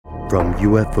From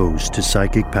UFOs to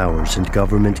psychic powers and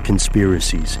government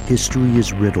conspiracies, history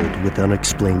is riddled with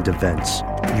unexplained events.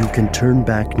 You can turn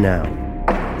back now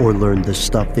or learn the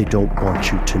stuff they don't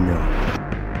want you to know.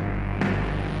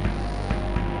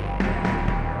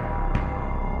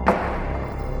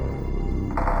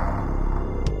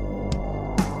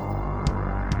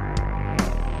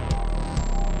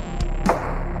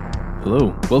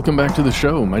 Hello, welcome back to the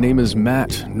show. My name is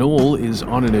Matt. Noel is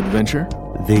on an adventure.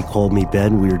 They call me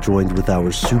Ben. We are joined with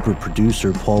our super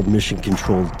producer, Paul Mission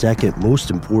Control Deckett. Most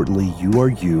importantly, you are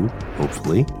you,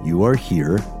 hopefully. You are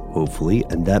here, hopefully.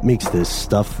 And that makes this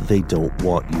stuff they don't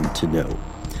want you to know.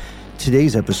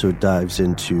 Today's episode dives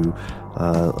into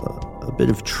a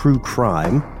bit of true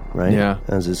crime, right? Yeah.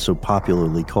 As it's so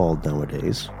popularly called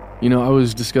nowadays. You know, I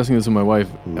was discussing this with my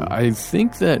wife. I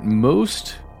think that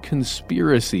most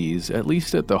conspiracies, at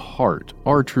least at the heart,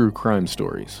 are true crime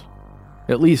stories.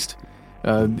 At least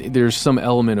there's some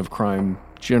element of crime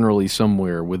generally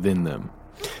somewhere within them.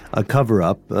 A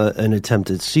cover-up, an attempt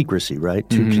at secrecy, right?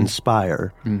 To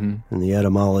conspire. And the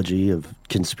etymology of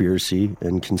conspiracy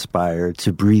and conspire,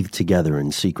 to breathe together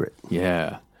in secret.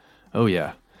 Yeah. Oh,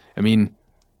 yeah. I mean,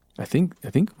 I think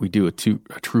we do a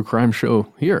true crime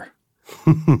show here.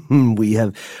 We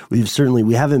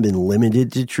haven't been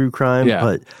limited to true crime,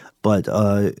 but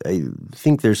I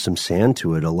think there's some sand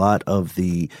to it. A lot of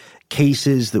the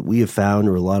cases that we have found,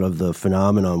 or a lot of the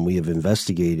phenomenon we have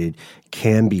investigated,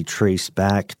 can be traced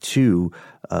back to,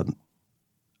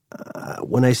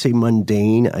 when I say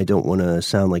mundane, I don't want to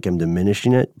sound like I'm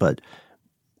diminishing it, but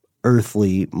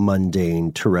earthly,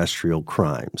 mundane, terrestrial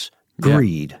crimes.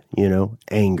 Greed,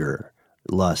 anger,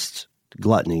 lust,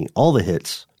 gluttony, all the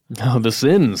hits. Oh, the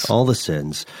sins. All the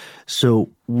sins. So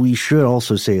we should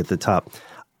also say at the top,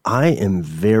 I am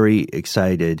very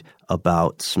excited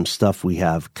about some stuff we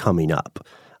have coming up.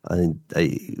 I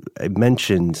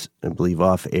mentioned, I believe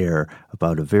off air,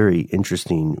 about a very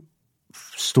interesting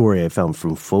story I found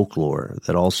from folklore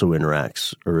that also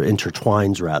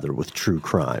intertwines with true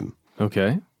crime.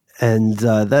 Okay. And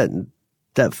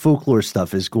that folklore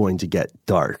stuff is going to get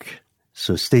dark.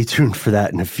 So stay tuned for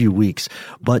that in a few weeks.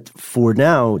 But for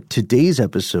now, today's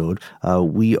episode,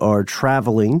 we are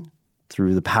traveling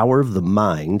through the power of the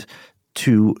mind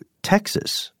to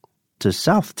Texas, to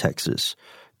South Texas,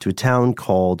 to a town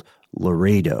called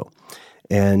Laredo.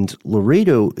 And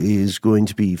Laredo is going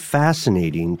to be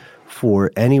fascinating for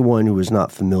anyone who is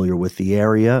not familiar with the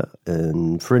area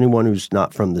and for anyone who's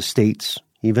not from the States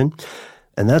even.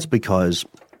 And that's because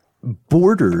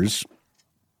borders,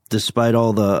 despite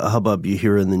all the hubbub you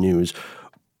hear in the news,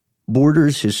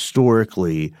 borders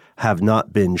historically have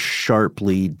not been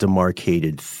sharply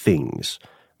demarcated things.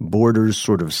 Borders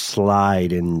sort of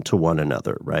slide into one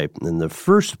another, right? And the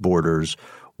first borders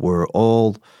were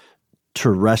all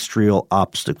terrestrial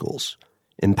obstacles,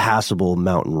 impassable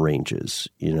mountain ranges,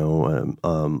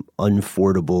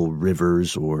 unfordable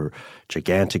rivers or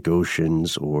gigantic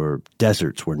oceans or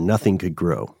deserts where nothing could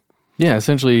grow. Yeah,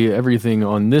 essentially everything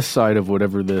on this side of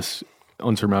whatever this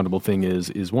unsurmountable thing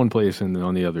is one place, and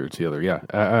on the other it's the other. Yeah,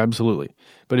 absolutely.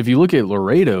 But if you look at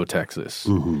Laredo, Texas,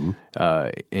 and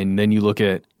then you look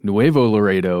at Nuevo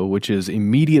Laredo, which is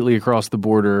immediately across the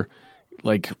border,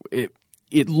 like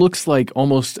it looks like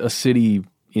almost a city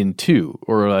in two,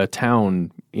 or a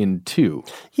town in two.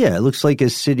 Yeah, it looks like a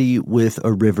city with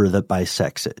a river that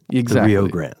bisects it. Exactly. The Rio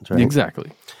Grande, right?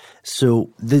 Exactly. So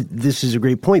this is a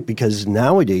great point, because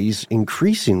nowadays,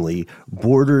 increasingly,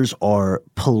 borders are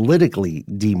politically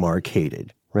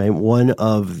demarcated, right? One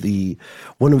of the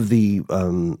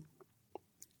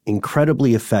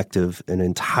incredibly effective and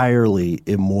entirely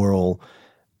immoral,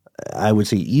 I would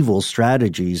say evil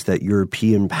strategies that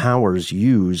European powers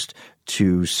used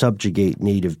to subjugate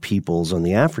native peoples on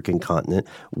the African continent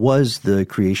was the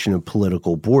creation of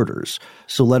political borders.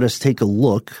 So let us take a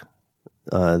look,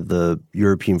 the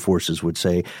European forces would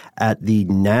say, at the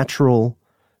natural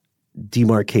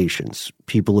demarcations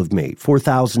people have made. For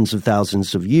thousands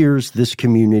of years, this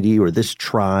community or this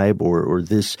tribe or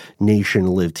this nation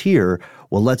lived here.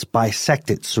 Well, let's bisect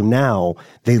it. So now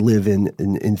they live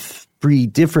in three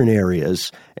different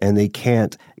areas and they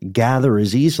can't gather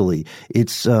as easily.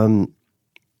 It's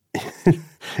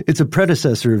it's a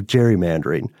predecessor of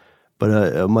gerrymandering, but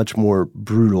a much more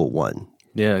brutal one.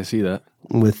 Yeah, I see that.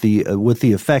 With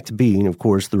the effect being, of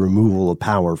course, the removal of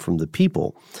power from the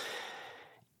people.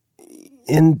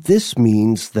 And this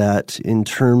means that in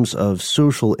terms of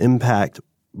social impact,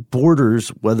 borders,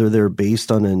 whether they're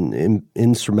based on an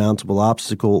insurmountable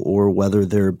obstacle or whether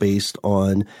they're based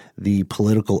on the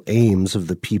political aims of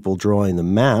the people drawing the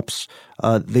maps,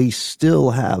 they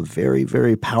still have very,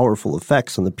 very powerful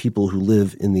effects on the people who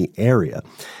live in the area.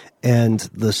 And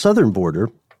the southern border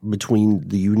between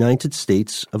the United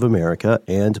States of America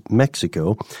and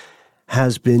Mexico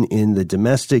has been in the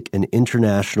domestic and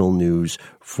international news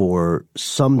for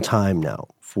some time now,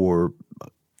 for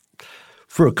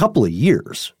a couple of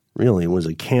years. Really, it was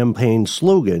a campaign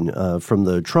slogan from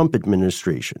the Trump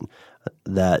administration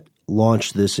that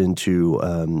launched this into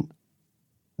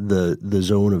the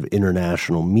zone of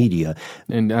international media.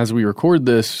 And as we record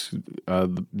this,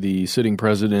 the sitting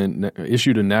president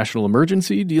issued a national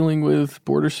emergency dealing with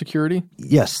border security?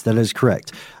 Yes, that is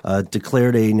correct.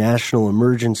 Declared a national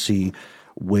emergency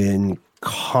when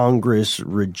Congress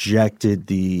rejected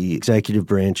the executive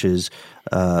branch's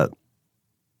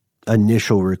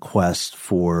initial request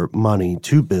for money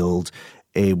to build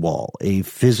a wall, a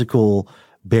physical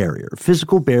barrier.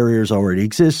 Physical barriers already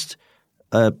exist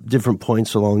different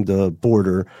points along the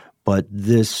border, but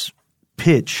this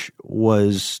pitch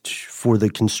was for the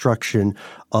construction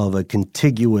of a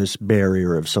contiguous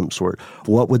barrier of some sort.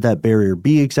 What would that barrier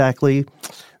be exactly?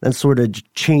 That sort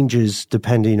of changes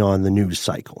depending on the news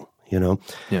cycle, you know?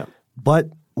 Yeah. But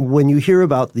when you hear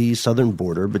about the southern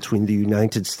border between the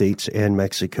United States and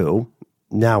Mexico,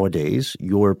 nowadays,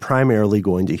 you're primarily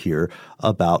going to hear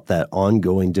about that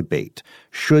ongoing debate.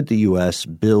 Should the U.S.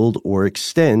 build or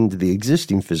extend the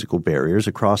existing physical barriers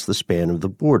across the span of the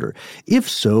border? If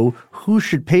so, who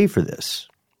should pay for this?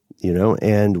 You know,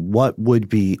 and what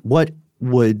would the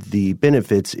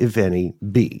benefits, if any,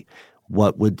 be?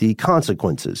 What would the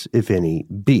consequences, if any,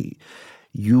 be?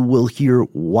 You will hear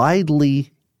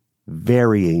widely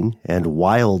varying and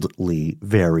wildly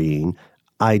varying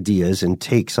ideas and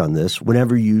takes on this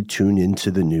whenever you tune into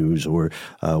the news or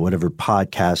whatever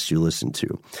podcasts you listen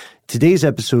to. Today's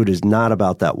episode is not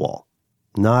about that wall,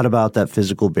 not about that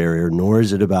physical barrier, nor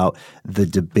is it about the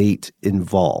debate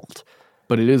involved.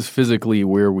 But it is physically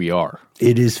where we are.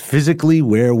 It is physically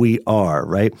where we are,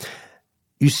 right?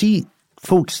 You see,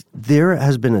 folks, there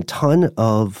has been a ton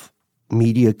of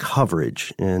media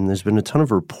coverage, and there's been a ton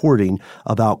of reporting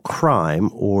about crime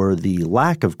or the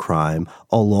lack of crime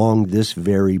along this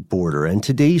very border. And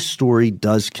today's story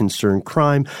does concern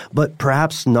crime, but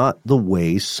perhaps not the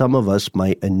way some of us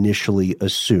might initially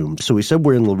assume. So we said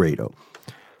we're in Laredo.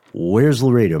 Where's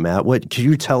Laredo, Matt? Can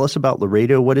you tell us about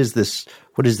Laredo? What is this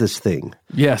thing?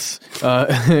 Yes,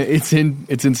 it's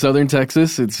in southern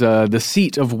Texas. It's the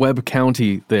seat of Webb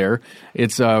County. There,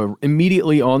 it's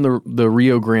immediately on the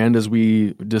Rio Grande, as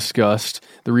we discussed.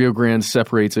 The Rio Grande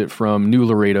separates it from New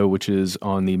Laredo, which is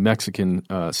on the Mexican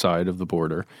side of the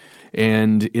border,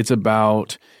 and it's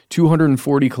about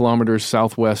 240 kilometers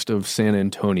southwest of San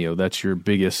Antonio. That's your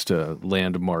biggest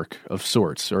landmark of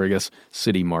sorts, or I guess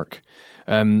city mark.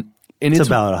 And it's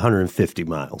about 150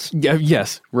 miles. Yeah,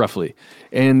 yes, roughly.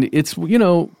 And it's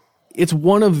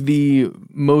one of the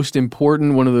most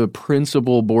important, one of the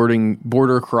principal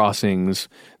border crossings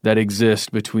that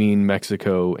exist between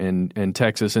Mexico and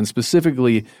Texas, and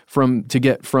specifically to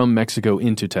get from Mexico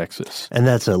into Texas. And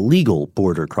that's a legal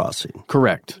border crossing.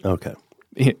 Correct. Okay.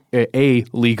 A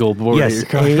legal border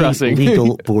crossing.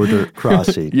 Legal border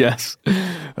crossing. Yes.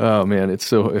 Oh, man, it's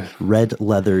so... Red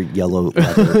leather, yellow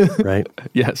leather, right?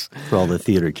 Yes. For all the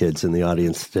theater kids in the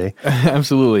audience today.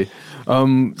 Absolutely.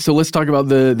 So let's talk about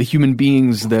the human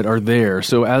beings that are there.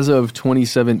 So as of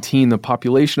 2017, the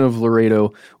population of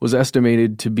Laredo was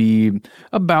estimated to be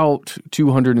about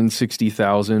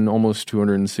 260,000, almost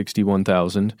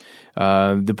 261,000.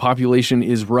 The population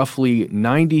is roughly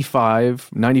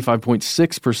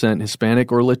 95.6%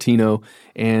 Hispanic or Latino,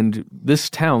 and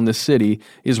this city,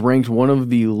 is ranked one of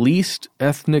the least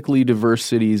ethnically diverse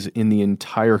cities in the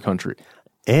entire country.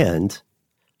 And,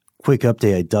 quick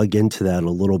update, I dug into that a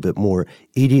little bit more.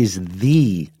 It is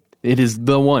the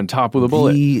one, top of the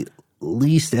bullet. The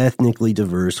least ethnically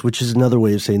diverse, which is another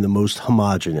way of saying the most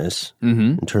homogenous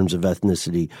in terms of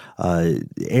ethnicity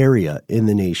area in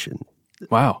the nation.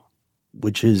 Wow.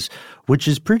 Which is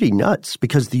pretty nuts,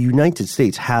 because the United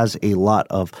States has a lot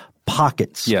of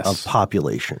pockets of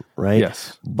population, right?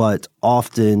 Yes. But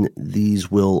often these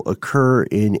will occur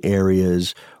in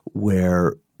areas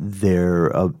where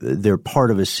they're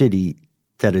part of a city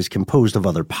that is composed of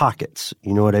other pockets.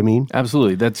 You know what I mean?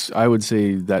 Absolutely. I would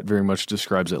say that very much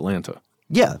describes Atlanta.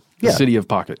 Yeah. The city of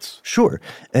pockets. Sure.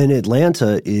 And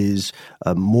Atlanta is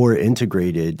more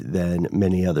integrated than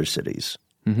many other cities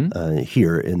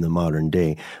here in the modern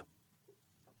day.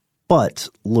 But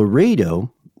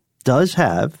Laredo does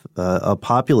have a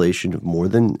population of more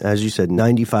than, as you said,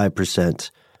 95%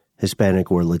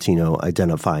 Hispanic or Latino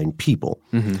identifying people.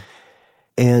 Mm-hmm.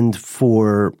 And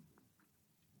for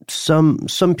some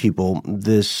people,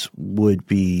 this would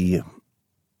be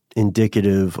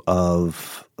indicative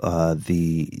of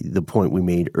the point we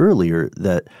made earlier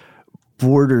that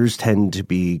borders tend to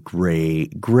be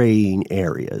graying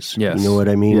areas. Yes. You know what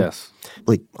I mean? Yes.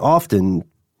 Like often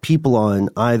people on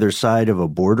either side of a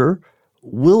border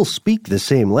will speak the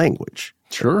same language.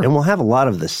 Sure. And we'll have a lot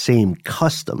of the same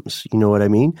customs. You know what I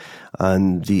mean?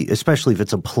 Especially if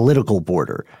it's a political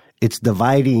border. It's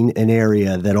dividing an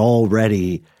area that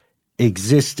already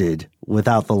existed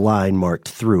without the line marked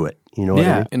through it. You know what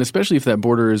I mean? And especially if that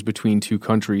border is between two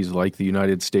countries like the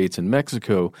United States and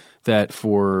Mexico, that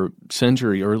for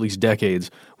centuries or at least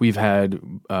decades, we've had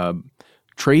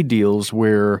trade deals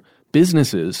where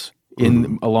businesses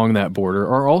along that border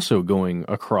are also going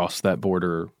across that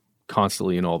border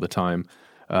constantly and all the time.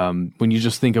 When you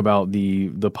just think about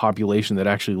the population that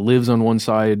actually lives on one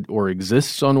side or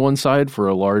exists on one side for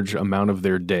a large amount of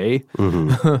their day,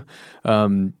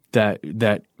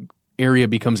 that area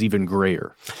becomes even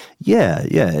grayer. Yeah.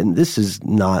 And this is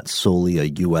not solely a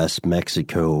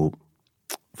U.S.-Mexico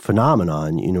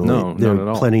phenomenon. You know, No, there not at are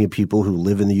all. plenty of people who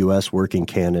live in the U.S., work in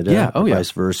Canada, vice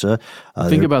versa.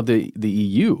 Think about the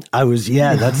EU.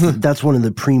 That's one of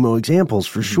the primo examples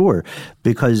for sure,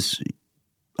 because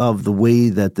of the way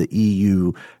that the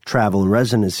EU travel and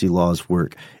residency laws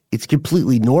work. It's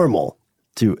completely normal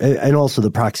and also the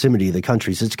proximity of the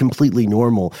countries. It's completely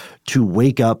normal to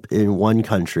wake up in one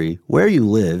country where you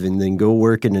live and then go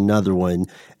work in another one.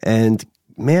 And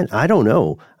man, I don't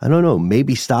know.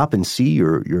 Maybe stop and see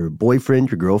your boyfriend,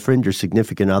 your girlfriend, your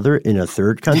significant other in a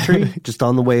third country just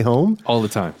on the way home. All the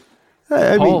time.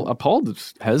 Paul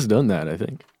has done that, I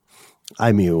think.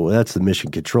 I mean, well, that's the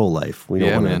mission control life. We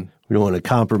don't want to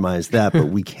compromise that, but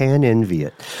we can envy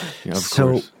it. Yeah, of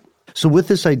course. So with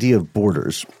this idea of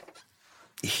borders,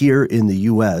 here in the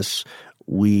U.S.,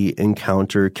 we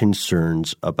encounter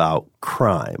concerns about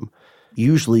crime,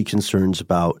 usually concerns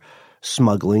about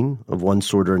smuggling of one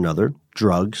sort or another,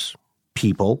 drugs,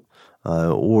 people,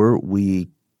 or we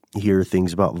hear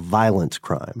things about violent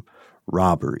crime,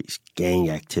 robberies, gang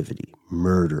activity,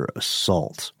 murder,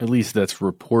 assault. At least that's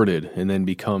reported and then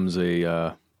becomes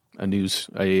a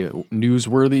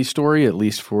newsworthy story, at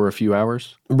least for a few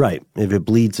hours. Right. If it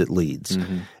bleeds, it leads.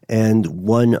 And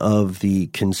one of the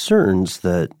concerns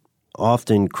that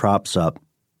often crops up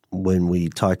when we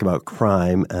talk about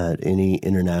crime at any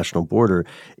international border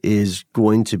is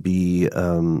going to be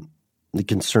the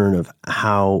concern of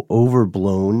how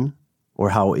overblown or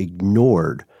how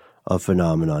ignored a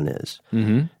phenomenon is.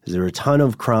 Is there a ton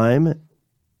of crime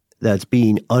that's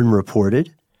being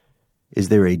unreported? Is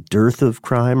there a dearth of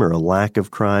crime or a lack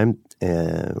of crime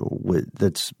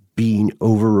that's being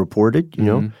overreported? You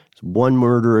know, does one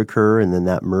murder occur and then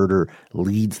that murder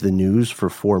leads the news for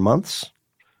 4 months?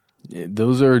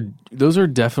 Those are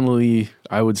definitely,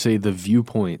 I would say, the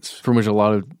viewpoints from which a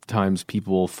lot of times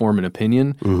people form an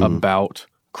opinion about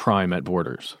crime at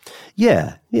borders.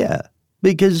 Yeah.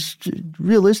 Because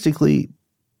realistically,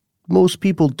 most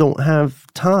people don't have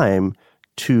time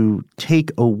to take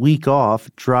a week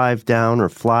off, drive down or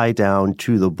fly down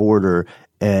to the border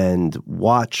and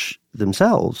watch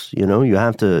themselves. You know, you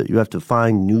have to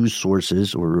find news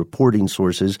sources or reporting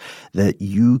sources that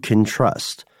you can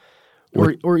trust.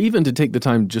 Or even to take the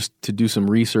time just to do some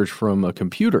research from a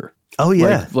computer. Oh,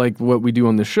 yeah. Like what we do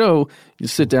on the show, you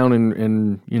sit down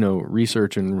and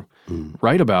research and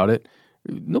write about it.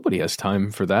 Nobody has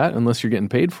time for that unless you're getting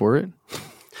paid for it.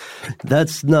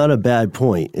 That's not a bad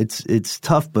point. It's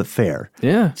tough but fair.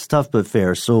 Yeah. It's tough but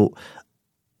fair. So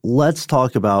let's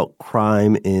talk about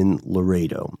crime in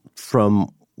Laredo.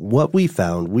 From what we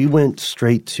found, we went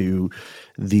straight to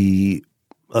the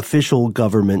official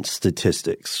government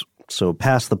statistics. So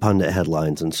past the pundit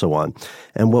headlines and so on.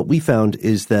 And what we found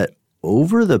is that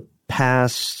over the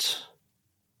past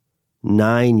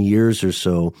 9 years or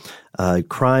so,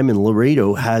 crime in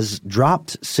Laredo has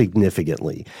dropped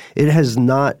significantly. It has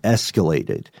not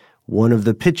escalated. One of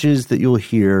the pitches that you'll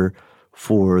hear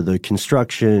for the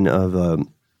construction of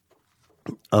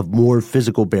more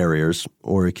physical barriers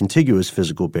or a contiguous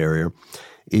physical barrier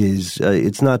is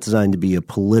it's not designed to be a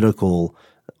political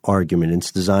argument.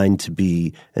 It's designed to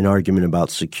be an argument about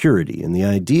security. And the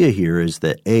idea here is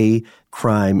that A,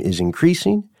 crime is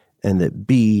increasing, and that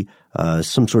B,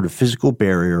 some sort of physical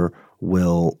barrier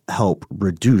will help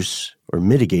reduce or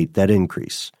mitigate that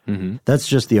increase. That's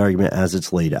just the argument as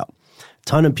it's laid out.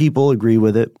 Ton of people agree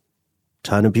with it.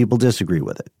 Ton of people disagree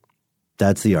with it.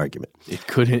 That's the argument. It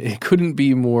couldn't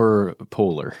be more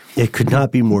polar. It could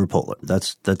not be more polar.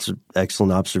 That's an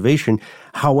excellent observation.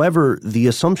 However, the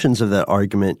assumptions of that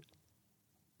argument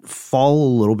fall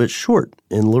a little bit short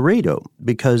in Laredo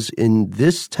because in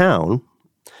this town,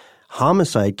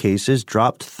 Homicide cases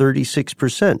dropped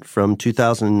 36% from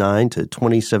 2009 to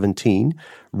 2017.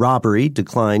 Robbery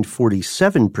declined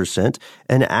 47%,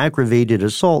 and aggravated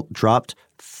assault dropped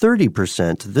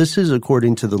 30%. This is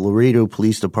according to the Laredo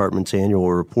Police Department's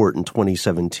annual report in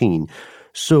 2017.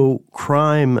 So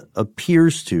crime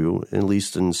appears to, at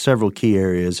least in several key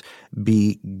areas,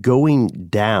 be going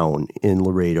down in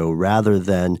Laredo rather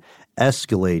than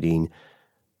escalating.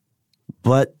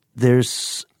 But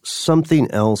there's something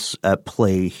else at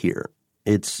play here.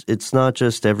 It's not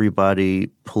just everybody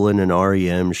pulling an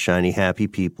REM, shiny happy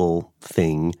people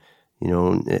thing. You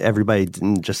know, everybody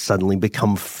didn't just suddenly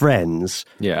become friends.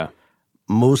 Yeah.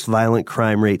 Most violent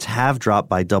crime rates have dropped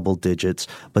by double digits,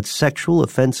 but sexual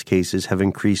offense cases have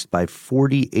increased by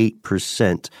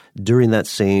 48% during that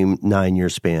same 9-year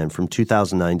span from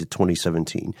 2009 to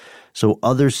 2017. So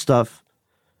other stuff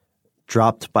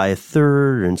dropped by a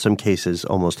third, or in some cases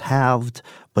almost halved,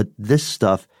 but this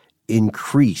stuff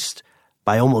increased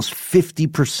by almost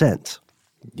 50%.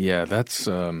 Yeah, that's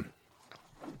a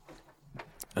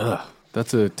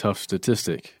tough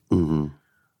statistic. Mm-hmm.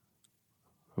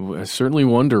 I certainly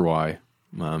wonder why,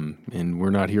 and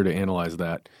we're not here to analyze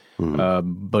that.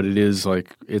 But it is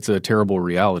it's a terrible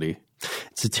reality.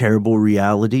 It's a terrible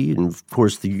reality, and of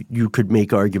course you could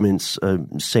make arguments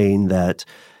saying that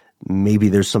maybe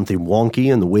there's something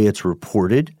wonky in the way it's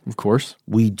reported. Of course.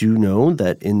 We do know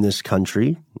that in this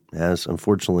country, as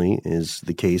unfortunately is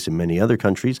the case in many other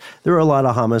countries, there are a lot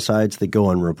of homicides that go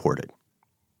unreported.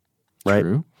 Right?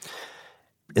 True.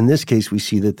 In this case, we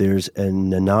see that there's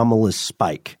an anomalous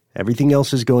spike. Everything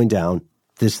else is going down.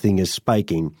 This thing is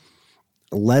spiking.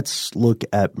 Let's look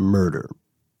at murder.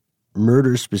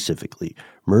 Murder specifically.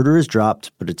 Murder has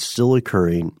dropped, but it's still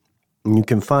occurring. And you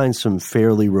can find some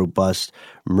fairly robust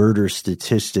murder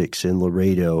statistics in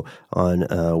Laredo on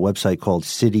a website called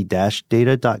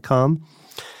city-data.com.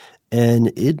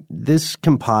 And this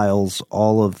compiles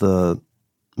all of the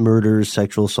murders,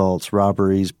 sexual assaults,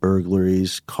 robberies,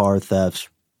 burglaries, car thefts,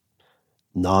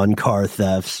 non-car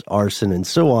thefts, arson, and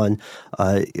so on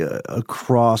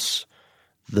across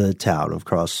the town,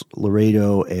 across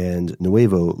Laredo and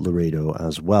Nuevo Laredo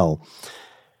as well.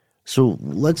 So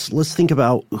let's think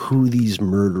about who these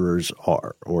murderers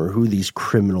are or who these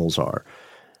criminals are.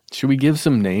 Should we give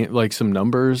some some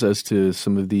numbers as to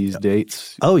some of these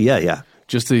dates? Oh yeah.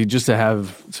 Just to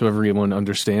have so everyone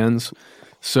understands.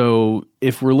 So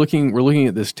if we're looking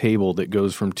at this table that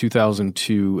goes from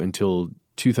 2002 until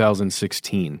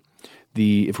 2016.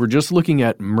 If we're just looking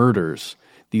at murders,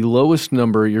 the lowest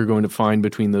number you're going to find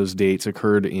between those dates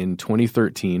occurred in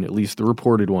 2013, at least the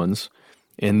reported ones,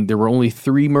 and there were only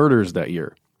 3 murders that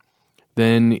year.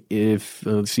 Then a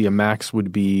max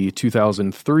would be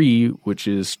 2003, which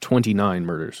is 29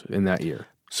 murders in that year.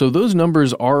 So those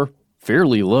numbers are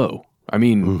fairly low. I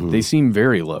mean, They seem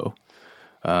very low.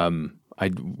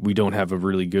 We don't have a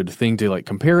really good thing to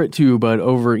compare it to, but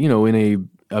over, in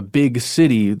a big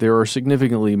city, there are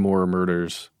significantly more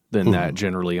murders than that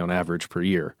generally on average per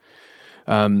year.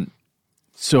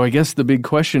 So I guess the big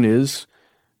question is,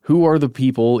 who are the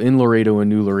people in Laredo and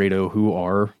New Laredo who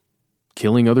are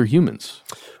killing other humans?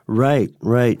 Right.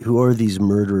 Who are these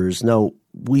murderers? Now,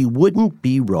 we wouldn't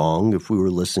be wrong if we were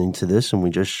listening to this and we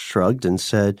just shrugged and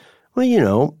said,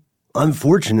 well,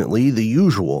 unfortunately, the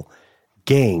usual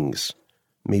gangs,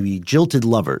 maybe jilted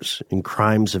lovers in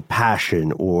crimes of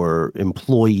passion or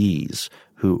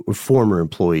former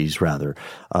employees rather,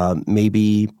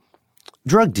 maybe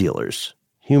drug dealers,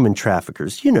 human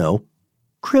traffickers,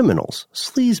 criminals,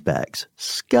 sleazebags,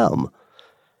 scum.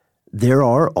 There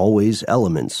are always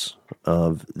elements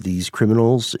of these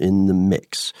criminals in the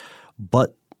mix.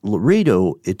 But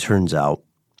Laredo, it turns out,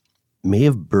 may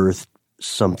have birthed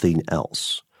something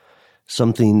else,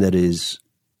 something that is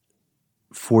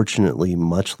fortunately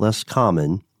much less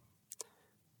common,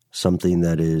 something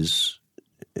that is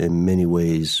in many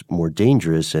ways more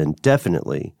dangerous and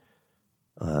definitely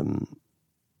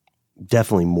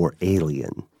more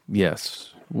alien.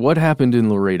 Yes. What happened in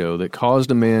Laredo that caused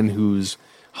a man who's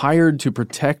hired to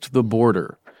protect the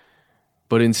border,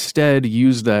 but instead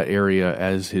used that area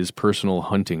as his personal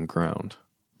hunting ground?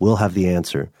 We'll have the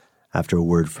answer after a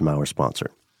word from our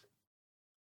sponsor.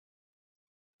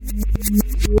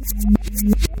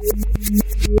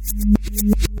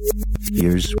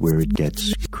 Here's where it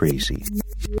gets crazy.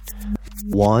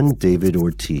 Juan David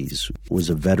Ortiz was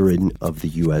a veteran of the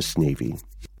U.S. Navy.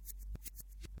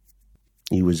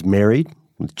 He was married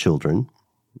with children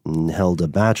and held a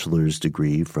bachelor's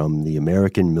degree from the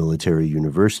American Military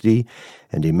University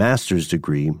and a master's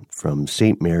degree from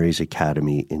St. Mary's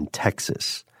Academy in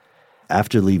Texas.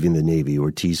 After leaving the Navy,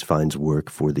 Ortiz finds work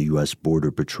for the U.S.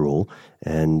 Border Patrol,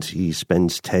 and he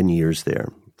spends 10 years there,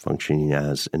 functioning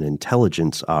as an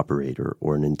intelligence operator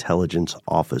or an intelligence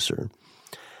officer.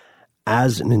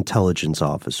 As an intelligence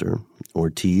officer,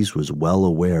 Ortiz was well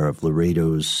aware of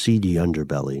Laredo's seedy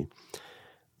underbelly.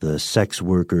 The sex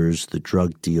workers, the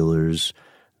drug dealers,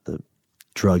 the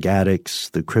drug addicts,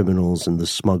 the criminals, and the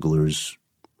smugglers,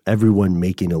 everyone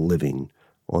making a living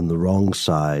on the wrong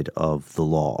side of the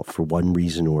law for one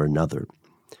reason or another.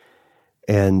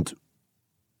 And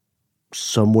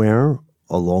somewhere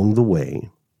along the way,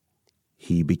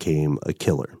 he became a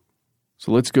killer.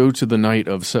 So let's go to the night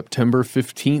of September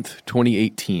 15th,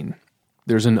 2018.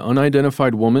 There's an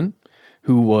unidentified woman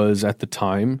who was, at the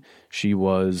time, she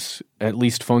was at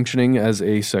least functioning as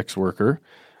a sex worker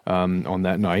on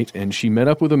that night, and she met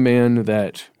up with a man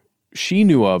that she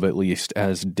knew of, at least,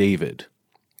 as David.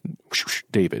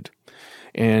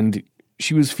 And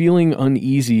she was feeling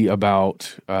uneasy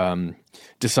about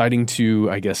deciding to,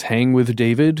 I guess, hang with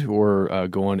David or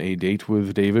go on a date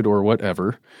with David or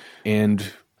whatever.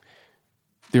 And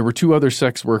there were two other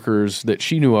sex workers that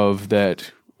she knew of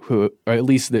that, at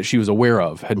least that she was aware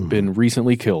of, had been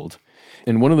recently killed.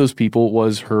 And one of those people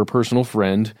was her personal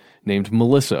friend named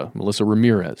Melissa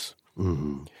Ramirez.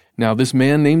 Mm-hmm. Now, this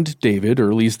man named David, or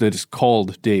at least that is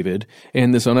called David,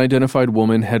 and this unidentified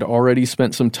woman had already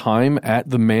spent some time at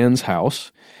the man's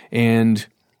house, and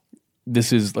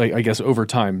this is, like, I guess, over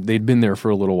time. They'd been there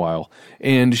for a little while,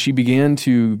 and she began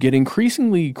to get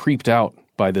increasingly creeped out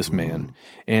by this man,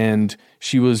 and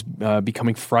she was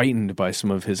becoming frightened by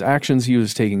some of his actions he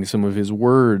was taking, some of his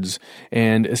words,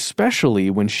 and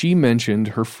especially when she mentioned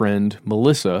her friend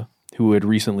Melissa, who had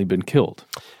recently been killed.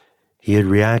 He had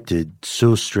reacted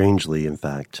so strangely, in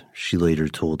fact, she later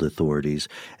told authorities,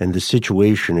 and the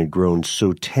situation had grown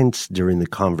so tense during the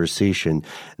conversation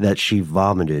that she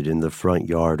vomited in the front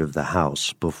yard of the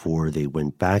house before they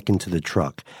went back into the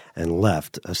truck and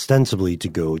left, ostensibly to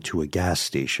go to a gas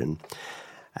station.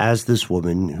 As this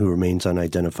woman, who remains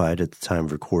unidentified at the time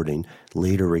of recording,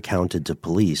 later recounted to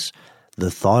police, the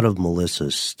thought of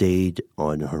Melissa stayed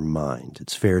on her mind.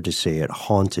 It's fair to say it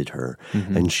haunted her,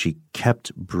 and she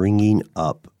kept bringing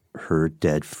up her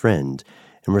dead friend.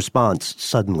 In response,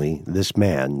 suddenly, this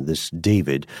man, this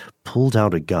David, pulled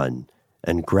out a gun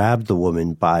and grabbed the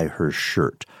woman by her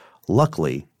shirt.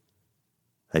 Luckily,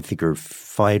 I think her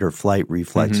fight or flight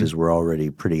reflexes were already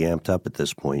pretty amped up at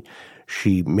this point.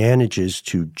 She manages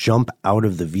to jump out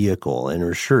of the vehicle, and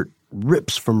her shirt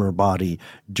rips from her body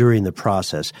during the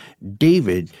process.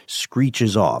 David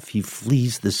screeches off. He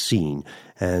flees the scene,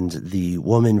 and the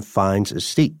woman finds a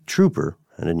state trooper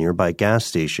at a nearby gas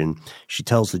station. She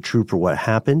tells the trooper what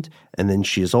happened, and then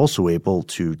she is also able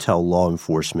to tell law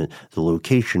enforcement the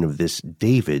location of this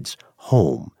David's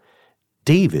home.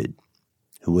 David,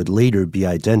 who would later be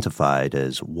identified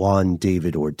as Juan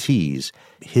David Ortiz,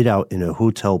 hid out in a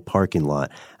hotel parking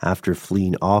lot after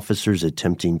fleeing officers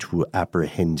attempting to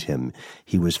apprehend him.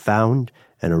 He was found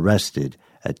and arrested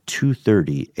at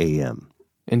 2:30 a.m.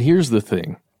 And here's the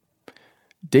thing.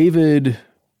 David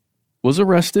was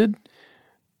arrested,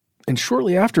 and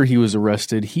shortly after he was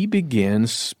arrested, he began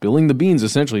spilling the beans,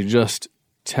 essentially just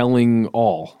telling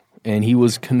all. And he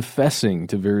was confessing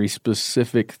to very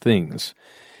specific things.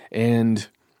 And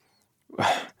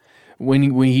when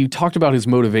he talked about his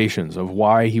motivations of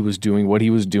why he was doing what he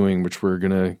was doing, which we're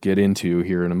going to get into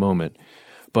here in a moment,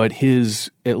 but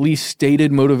his at least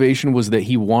stated motivation was that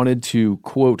he wanted to,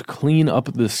 quote, clean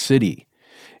up the city.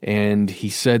 And he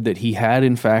said that he had,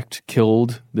 in fact,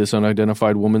 killed this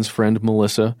unidentified woman's friend,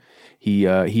 Melissa. He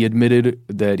admitted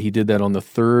that he did that on the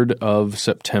 3rd of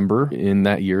September in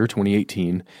that year,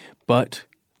 2018. But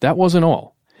that wasn't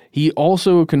all. He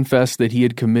also confessed that he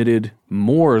had committed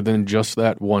more than just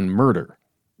that one murder.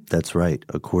 That's right.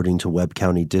 According to Webb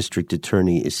County District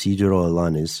Attorney Isidro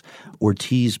Alanis,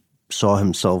 Ortiz saw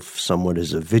himself somewhat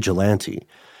as a vigilante.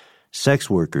 Sex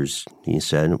workers, he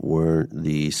said, were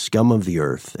the scum of the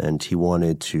earth, and he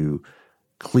wanted to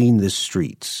clean the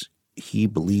streets. He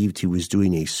believed he was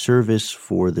doing a service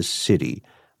for the city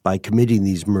by committing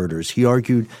these murders. He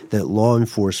argued that law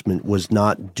enforcement was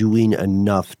not doing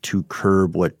enough to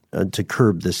curb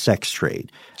the sex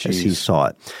trade, as he saw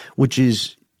it,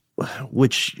 which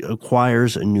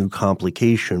acquires a new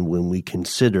complication when we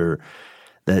consider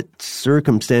that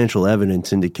circumstantial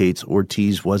evidence indicates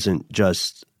Ortiz wasn't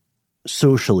just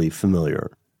socially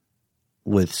familiar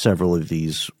with several of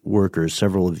these workers,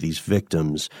 several of these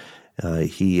victims.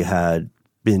 He had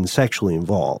been sexually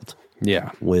involved.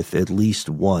 Yeah. With at least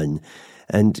one.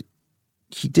 And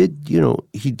he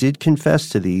did confess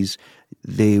to these.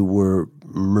 They were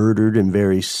murdered in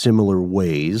very similar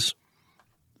ways.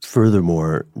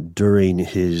 furthermore, during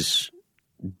his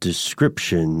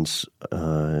descriptions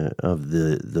of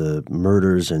the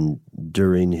murders and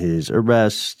during his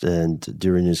arrest and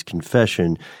during his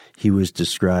confession, he was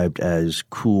described as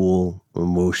cool,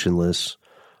 emotionless,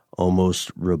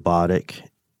 almost robotic.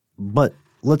 But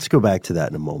let's go back to that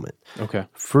in a moment. Okay.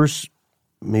 First,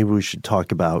 maybe we should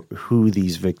talk about who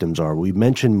these victims are. We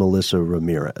mentioned Melissa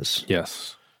Ramirez.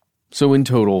 Yes. So in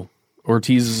total,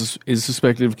 Ortiz is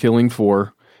suspected of killing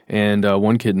 4 and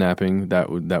 1 kidnapping. That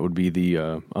would be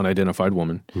the unidentified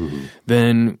woman. Mm-hmm.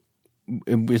 Then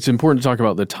it's important to talk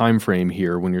about the time frame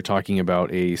here when you're talking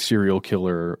about a serial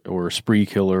killer or a spree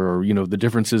killer, or the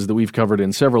differences that we've covered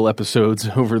in several episodes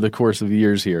over the course of the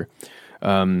years here.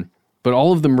 But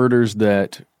all of the murders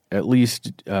that at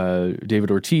least Juan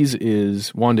David Ortiz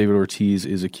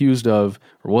is accused of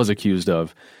or was accused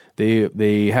of,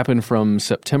 they happened from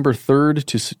September 3rd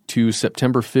to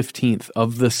September 15th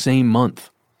of the same month.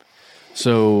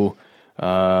 So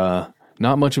not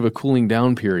much of a cooling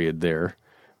down period there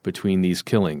between these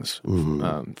killings,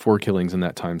 4 killings in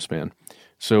that time span.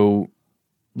 So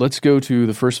let's go to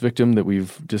the first victim that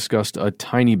we've discussed a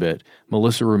tiny bit,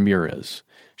 Melissa Ramirez.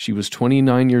 She was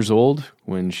 29 years old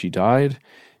when she died.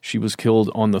 She was killed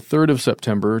on the 3rd of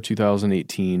September,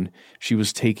 2018. She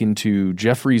was taken to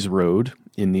Jeffries Road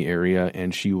in the area,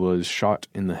 and she was shot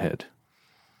in the head.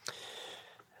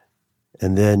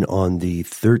 And then on the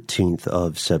 13th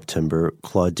of September,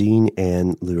 Claudine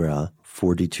Ann Lira,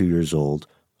 42 years old,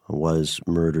 was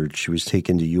murdered. She was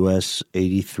taken to US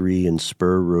 83 and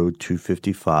Spur Road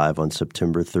 255 on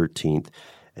September 13th,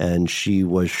 and she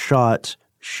was shot.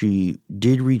 She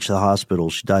did reach the hospital.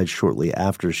 She died shortly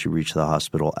after she reached the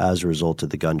hospital as a result of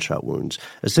the gunshot wounds.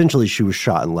 Essentially, she was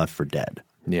shot and left for dead.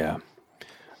 Yeah.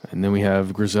 And then we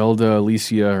have Griselda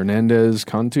Alicia Hernandez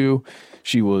Cantu.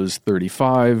 She was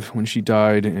 35 when she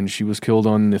died, and she was killed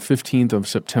on the 15th of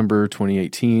September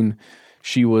 2018.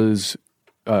 She was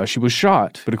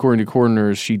shot, but according to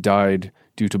coroners, she died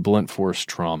due to blunt force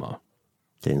trauma.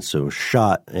 And so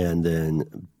shot and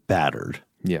then battered.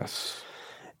 Yes.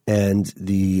 And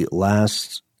the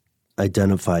last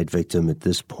identified victim at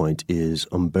this point is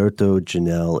Humberto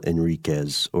Janel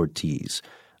Enriquez Ortiz,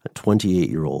 a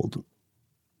 28-year-old,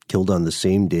 killed on the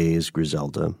same day as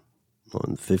Griselda,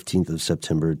 on the 15th of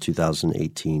September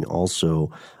 2018,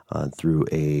 also through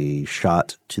a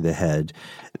shot to the head.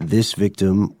 This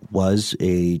victim was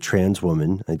a trans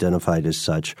woman, identified as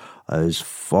such. As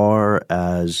far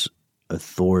as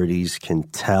authorities can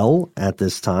tell at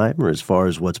this time, or as far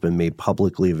as what's been made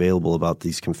publicly available about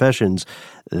these confessions,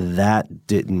 that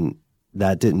didn't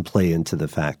play into the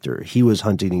factor. He was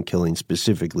hunting and killing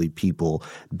specifically people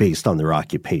based on their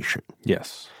occupation.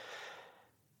 Yes.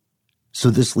 So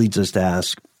this leads us to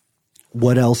ask,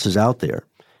 what else is out there?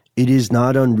 It is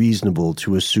not unreasonable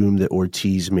to assume that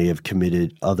Ortiz may have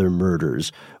committed other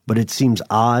murders, but it seems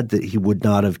odd that he would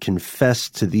not have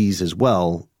confessed to these as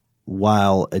well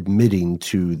while admitting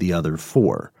to the other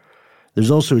 4.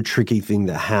 There's also a tricky thing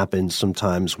that happens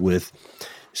sometimes with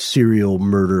serial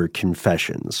murder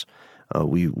confessions.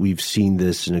 We've seen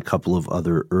this in a couple of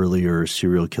other earlier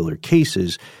serial killer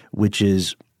cases, which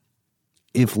is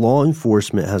if law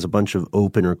enforcement has a bunch of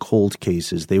open or cold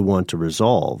cases they want to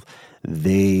resolve,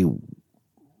 I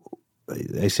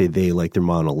say they like they're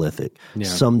monolithic. Yeah.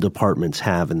 Some departments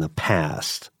have in the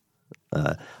past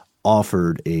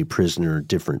offered a prisoner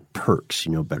different perks,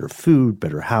 better food,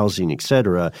 better housing,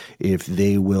 etc., if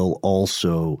they will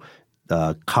also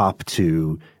cop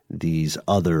to these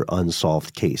other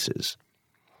unsolved cases.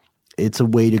 It's a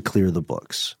way to clear the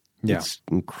books. Yeah. It's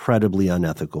incredibly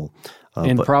unethical.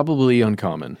 And probably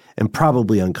uncommon. And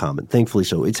probably uncommon, thankfully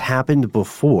so. It's happened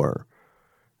before,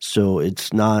 so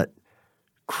it's not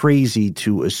crazy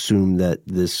to assume that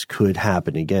this could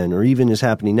happen again, or even is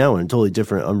happening now in a totally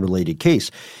different, unrelated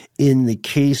case. In the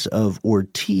case of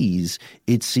Ortiz,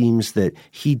 it seems that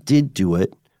he did do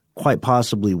it, quite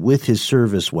possibly with his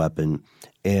service weapon,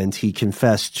 and he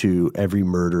confessed to every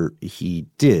murder he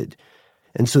did.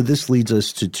 And so this leads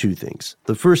us to 2 things.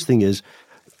 The first thing is,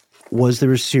 was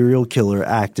there a serial killer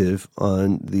active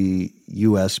on the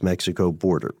U.S.-Mexico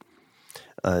border?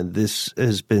 This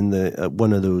has been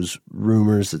one of those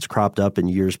rumors that's cropped up in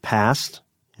years past,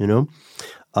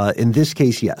 In this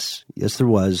case, yes. Yes, there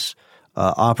was,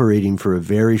 operating for a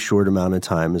very short amount of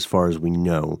time as far as we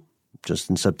know, just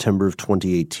in September of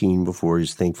 2018 before he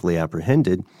was thankfully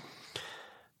apprehended.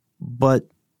 But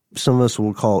some of us will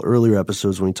recall earlier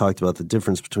episodes when we talked about the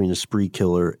difference between a spree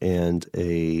killer and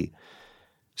a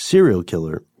serial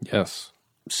killer. Yes.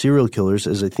 Serial killers,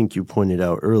 as I think you pointed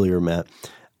out earlier, Matt,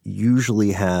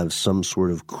 usually have some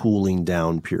sort of cooling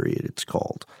down period, it's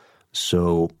called.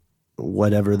 So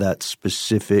whatever that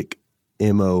specific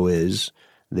MO is,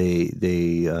 they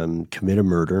commit a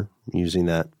murder using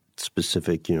that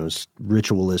specific,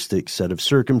 ritualistic set of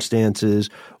circumstances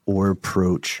or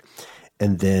approach,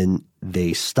 and then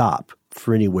they stop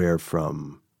for anywhere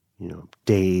from,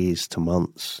 days to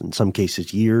months, in some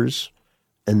cases years,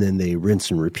 and then they rinse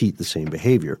and repeat the same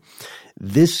behavior.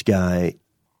 This guy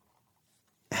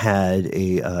had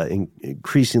a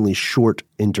increasingly short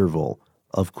interval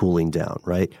of cooling down,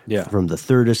 right? Yeah. From the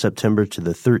 3rd of September to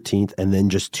the 13th, and then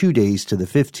just 2 days to the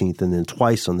 15th, and then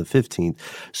twice on the 15th.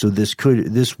 So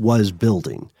this was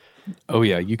building. Oh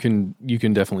yeah, you can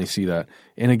definitely see that.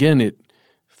 And again,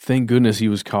 thank goodness he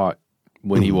was caught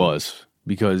when he was,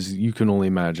 because you can only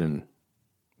imagine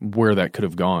where that could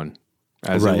have gone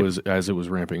as it was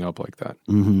ramping up like that.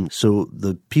 Mm-hmm. So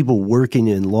the people working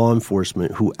in law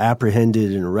enforcement who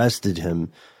apprehended and arrested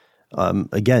him,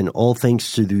 again, all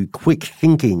thanks to the quick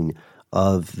thinking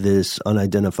of this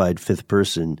unidentified fifth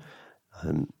person,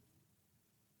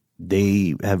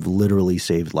 they have literally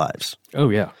saved lives. Oh,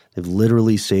 yeah. They've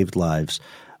literally saved lives.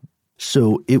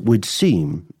 So it would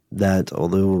seem that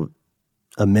although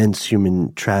immense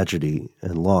human tragedy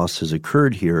and loss has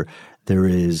occurred here, there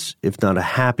is, if not a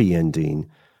happy ending,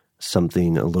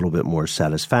 something a little bit more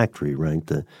satisfactory, right?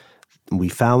 We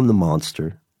found the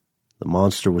monster. The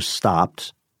monster was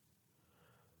stopped.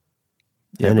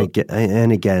 Yeah,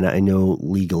 and again, I know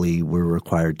legally we're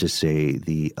required to say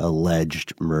the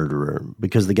alleged murderer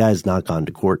because the guy's not gone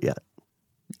to court yet.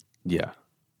 Yeah.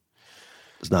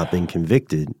 He's not been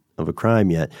convicted of a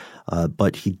crime yet,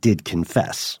 but he did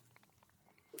confess.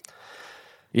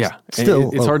 Yeah.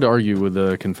 Still, it's hard to argue with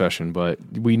a confession, but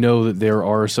we know that there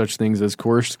are such things as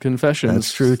coerced confessions.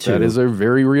 That's true, too. That is a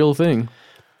very real thing.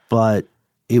 But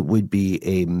it would be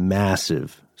a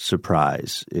massive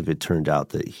surprise if it turned out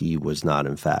that he was not,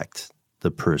 in fact,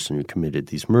 the person who committed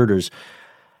these murders.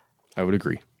 I would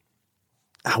agree.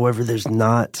 However, there's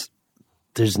not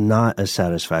a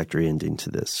satisfactory ending to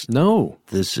this. No.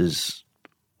 This is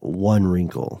one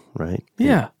wrinkle, right?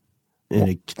 Yeah. In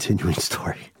a continuing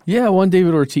story. Yeah, Juan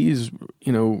David Ortiz,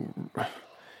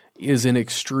 is an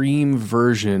extreme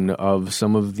version of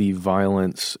some of the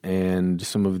violence and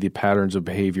some of the patterns of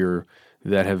behavior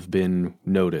that have been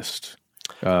noticed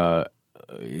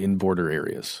in border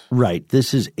areas. Right.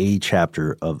 This is a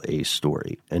chapter of a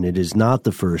story, and it is not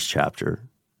the first chapter.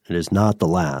 It is not the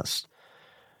last.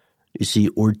 You see,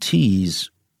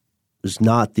 Ortiz is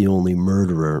not the only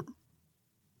murderer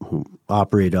who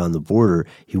operated on the border.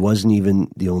 He wasn't even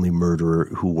the only murderer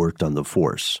who worked on the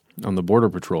force. On the Border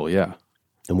Patrol, yeah.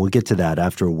 And we'll get to that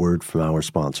after a word from our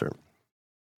sponsor.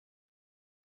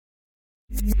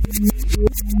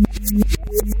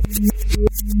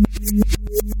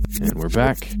 And we're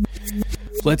back.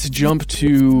 Let's jump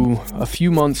to a few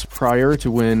months prior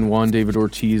to when Juan David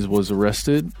Ortiz was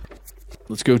arrested.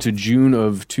 Let's go to June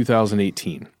of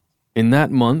 2018. In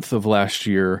that month of last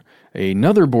year,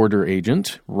 another border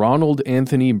agent, Ronald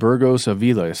Anthony Burgos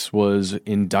Aviles, was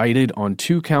indicted on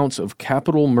 2 counts of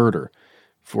capital murder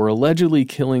for allegedly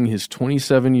killing his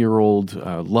 27-year-old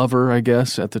lover, I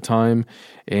guess, at the time,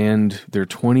 and their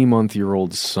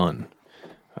 20-month-old son.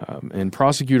 And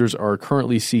prosecutors are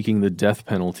currently seeking the death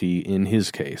penalty in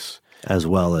his case. As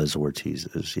well as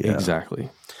Ortiz's, yeah. Exactly.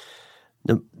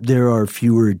 Now, there are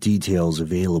fewer details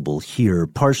available here,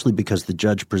 partially because the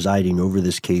judge presiding over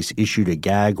this case issued a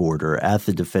gag order at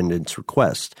the defendant's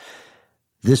request.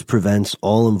 This prevents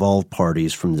all involved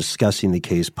parties from discussing the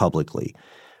case publicly.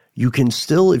 You can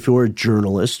still, if you're a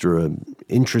journalist or an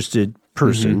interested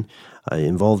person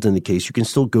involved in the case, you can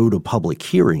still go to public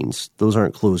hearings. Those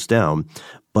aren't closed down.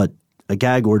 But a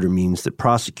gag order means that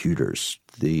prosecutors,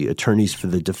 the attorneys for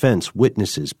the defense,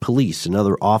 witnesses, police, and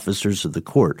other officers of the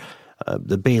court,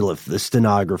 the bailiff, the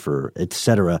stenographer,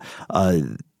 etc.,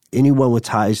 anyone with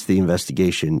ties to the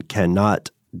investigation cannot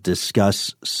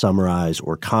discuss, summarize,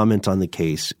 or comment on the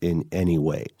case in any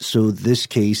way. So this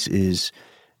case is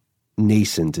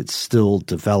nascent. It's still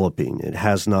developing. It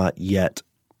has not yet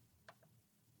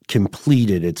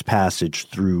completed its passage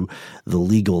through the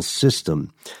legal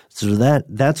system. So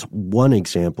that's one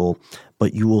example,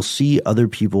 but you will see other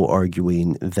people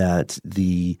arguing that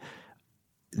these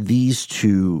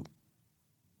two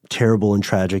terrible and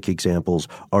tragic examples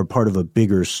are part of a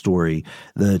bigger story.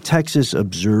 The Texas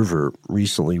Observer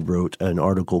recently wrote an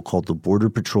article called "The Border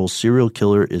Patrol Serial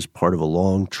Killer is Part of a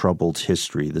Long Troubled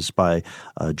History." This is by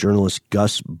journalist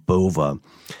Gus Bova.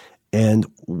 And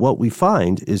what we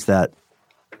find is that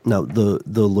now the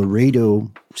Laredo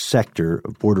sector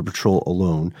of Border Patrol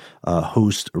alone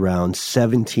hosts around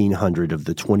 1,700 of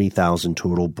the 20,000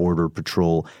 total Border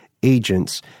Patrol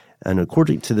agents. And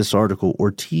according to this article,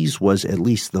 Ortiz was at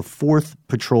least the fourth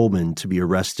patrolman to be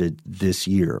arrested this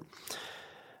year.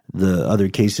 The other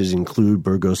cases include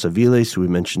Burgos Aviles, who we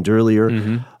mentioned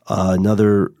earlier,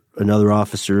 another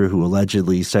officer who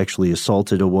allegedly sexually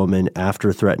assaulted a woman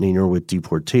after threatening her with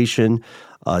deportation,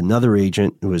 another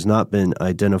agent who has not been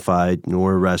identified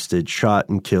nor arrested, shot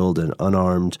and killed an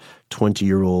unarmed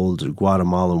 20-year-old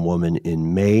Guatemalan woman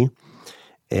in May.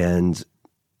 And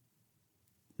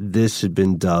this had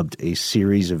been dubbed a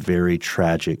series of very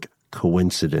tragic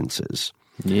coincidences.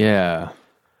 Yeah.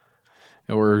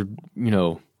 Or,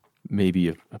 maybe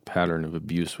a pattern of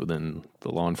abuse within the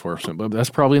law enforcement, but that's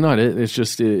probably not it. It's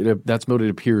just that's what it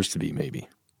appears to be, maybe.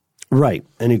 Right.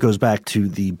 And it goes back to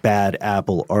the bad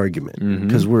apple argument,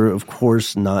 because we're, of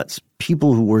course, not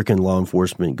people who work in law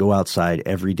enforcement go outside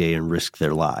every day and risk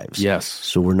their lives. Yes.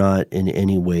 So we're not in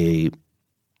any way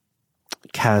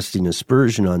casting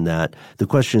aspersion on that. The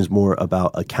question is more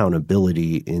about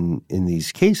accountability in these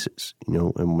cases,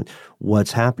 and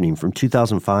what's happening. From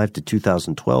 2005 to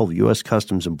 2012, U.S.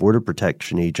 Customs and Border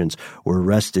Protection agents were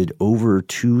arrested over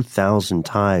 2,000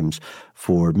 times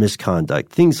for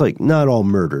misconduct. Things like not all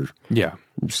murder. Yeah.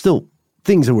 Still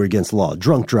things that were against law,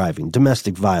 drunk driving,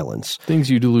 domestic violence. Things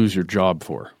you'd lose your job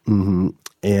for. Mm-hmm.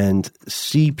 And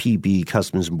CPB,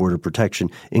 Customs and Border Protection,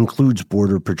 includes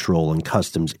Border Patrol and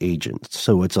Customs agents.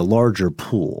 So it's a larger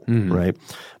pool, right?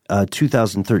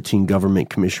 2013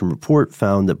 Government Commission report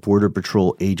found that Border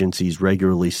Patrol agencies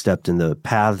regularly stepped in the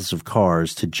paths of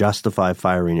cars to justify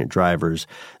firing at drivers,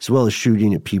 as well as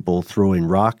shooting at people throwing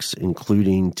rocks,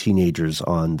 including teenagers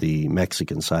on the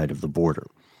Mexican side of the border.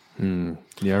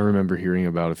 Yeah, I remember hearing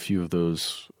about a few of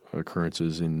those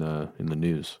occurrences in the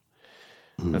news.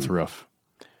 That's rough.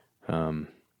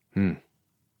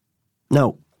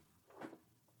 Now,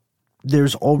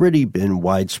 there's already been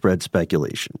widespread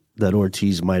speculation that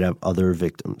Ortiz might have other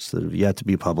victims that have yet to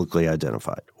be publicly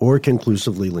identified or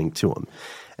conclusively linked to him.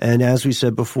 And as we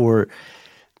said before,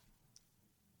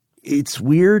 it's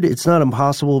weird. It's not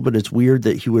impossible, but it's weird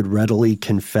that he would readily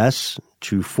confess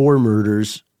to 4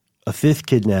 murders, a 5th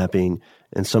kidnapping,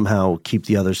 and somehow keep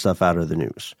the other stuff out of the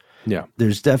news. Yeah.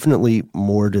 There's definitely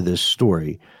more to this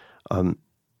story.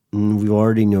 We've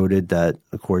already noted that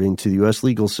according to the U.S.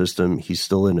 legal system, he's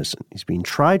still innocent. He's being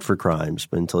tried for crimes,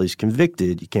 but until he's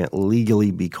convicted, he can't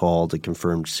legally be called a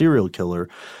confirmed serial killer.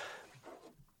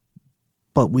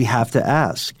 But we have to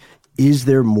ask, is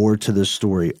there more to the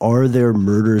story? Are there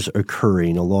murders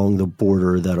occurring along the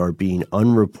border that are being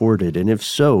unreported? And if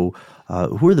so,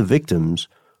 who are the victims?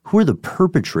 Who are the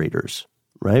perpetrators?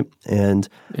 Right? And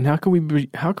how can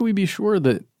we be sure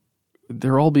that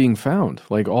they're all being found?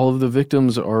 Like, all of the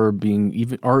victims are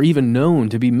even known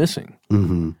to be missing.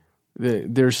 Mm-hmm.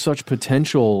 There's such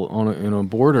potential in a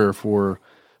border for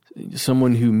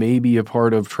someone who may be a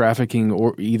part of trafficking,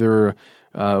 or either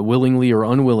willingly or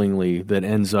unwillingly, that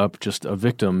ends up just a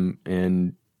victim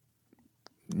and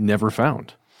never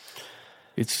found.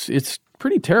 It's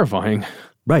pretty terrifying.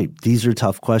 Right. These are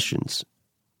tough questions.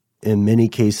 In many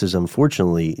cases,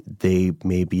 unfortunately, they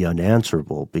may be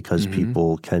unanswerable because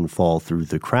people can fall through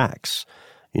the cracks.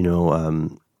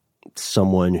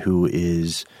 Someone who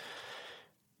is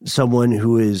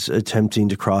attempting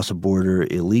to cross a border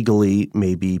illegally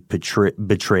may be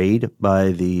betrayed by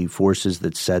the forces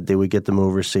that said they would get them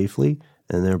over safely,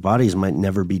 and their bodies might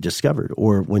never be discovered,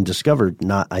 or when discovered,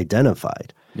 not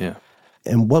identified. Yeah.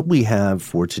 And what we have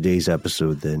for today's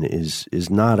episode then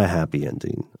is not a happy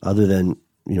ending, other than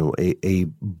a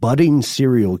budding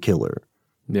serial killer.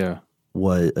 Yeah.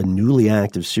 A newly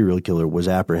active serial killer was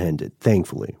apprehended,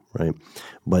 thankfully, right?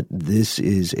 But this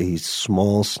is a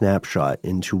small snapshot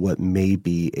into what may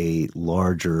be a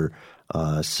larger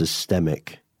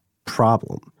systemic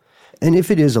problem. And if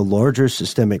it is a larger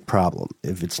systemic problem,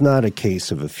 if it's not a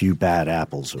case of a few bad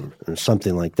apples or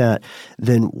something like that,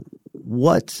 then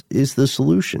what is the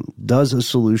solution? Does a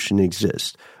solution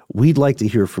exist? We'd like to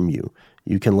hear from you.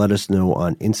 You can let us know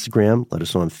on Instagram, let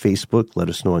us know on Facebook, let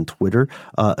us know on Twitter.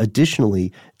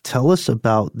 Additionally, tell us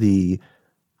about the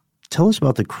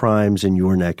crimes in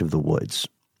your neck of the woods,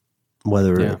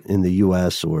 whether in the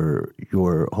U.S. or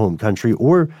your home country,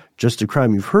 or just a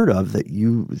crime you've heard of that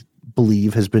you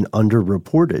believe has been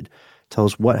underreported. Tell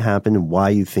us what happened and why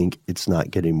you think it's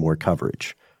not getting more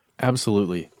coverage.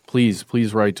 Absolutely.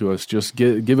 Please write to us. Just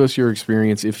give us your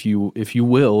experience if you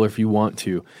want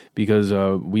to, because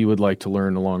we would like to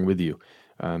learn along with you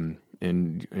and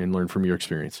learn from your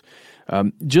experience.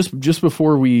 Just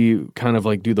before we kind of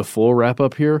like do the full wrap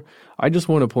up here, I just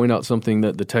want to point out something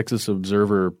that the Texas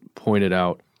Observer pointed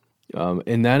out,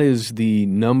 and that is the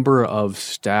number of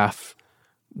staff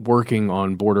working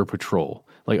on Border Patrol,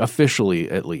 like officially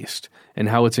at least, and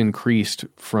how it's increased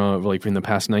from like in the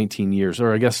past 19 years,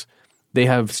 or I guess they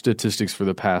have statistics for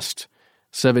the past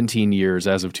 17 years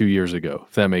as of 2 years ago,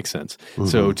 if that makes sense. Mm-hmm.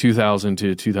 So 2000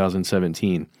 to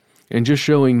 2017. And just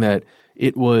showing that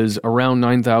it was around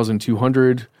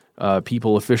 9,200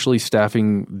 people officially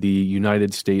staffing the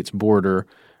United States border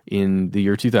in the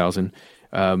year 2000.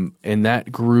 And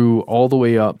that grew all the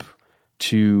way up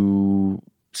to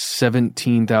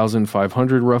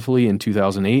 17,500 roughly in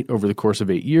 2008 over the course of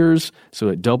 8 years. So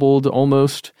it doubled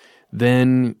almost.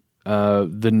 Then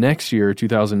the next year,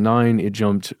 2009, it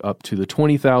jumped up to the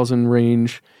 20,000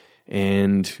 range,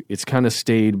 and it's kind of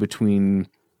stayed between,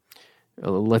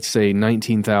 let's say,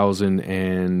 19,000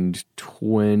 and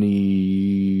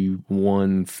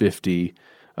 2,150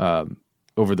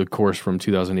 over the course from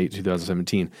 2008 to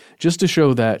 2017, just to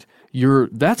show that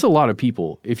that's a lot of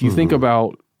people. If you think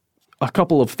about a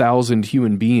couple of thousand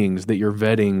human beings that you're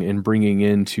vetting and bringing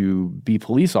in to be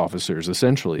police officers,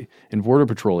 essentially, and Border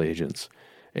Patrol agents.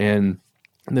 And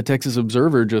the Texas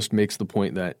Observer just makes the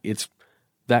point that it's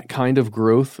that kind of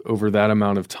growth over that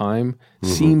amount of time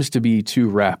seems to be too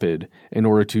rapid in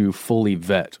order to fully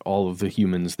vet all of the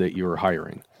humans that you're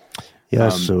hiring. Yeah,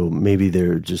 so maybe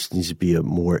there just needs to be a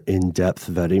more in-depth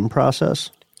vetting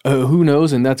process. Who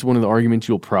knows? And that's one of the arguments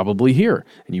you'll probably hear.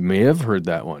 And you may have heard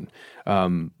that one.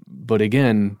 But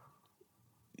again,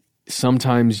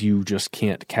 sometimes you just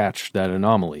can't catch that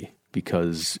anomaly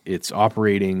because it's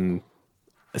operating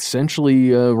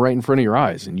essentially right in front of your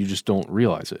eyes and you just don't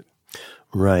realize it.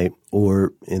 Right.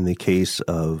 Or in the case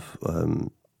of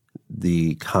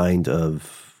the kind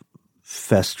of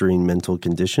festering mental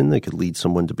condition that could lead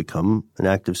someone to become an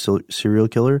active serial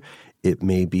killer, it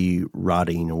may be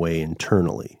rotting away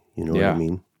internally. You know what I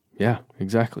mean? Yeah,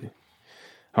 exactly.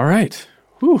 All right.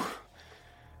 Whew.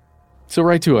 So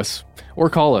write to us or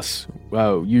call us.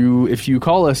 If you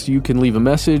call us, you can leave a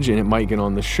message and it might get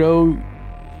on the show.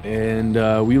 And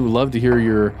we would love to hear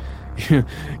your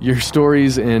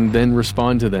stories and then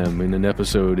respond to them in an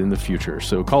episode in the future.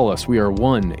 So call us. We are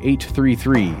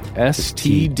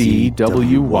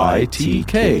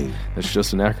 1-833-STDWYTK. That's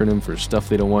just an acronym for stuff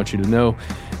they don't want you to know.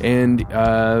 And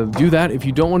do that. If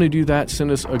you don't want to do that, send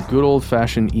us a good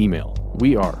old-fashioned email.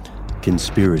 We are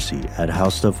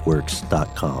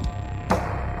conspiracy@howstuffworks.com.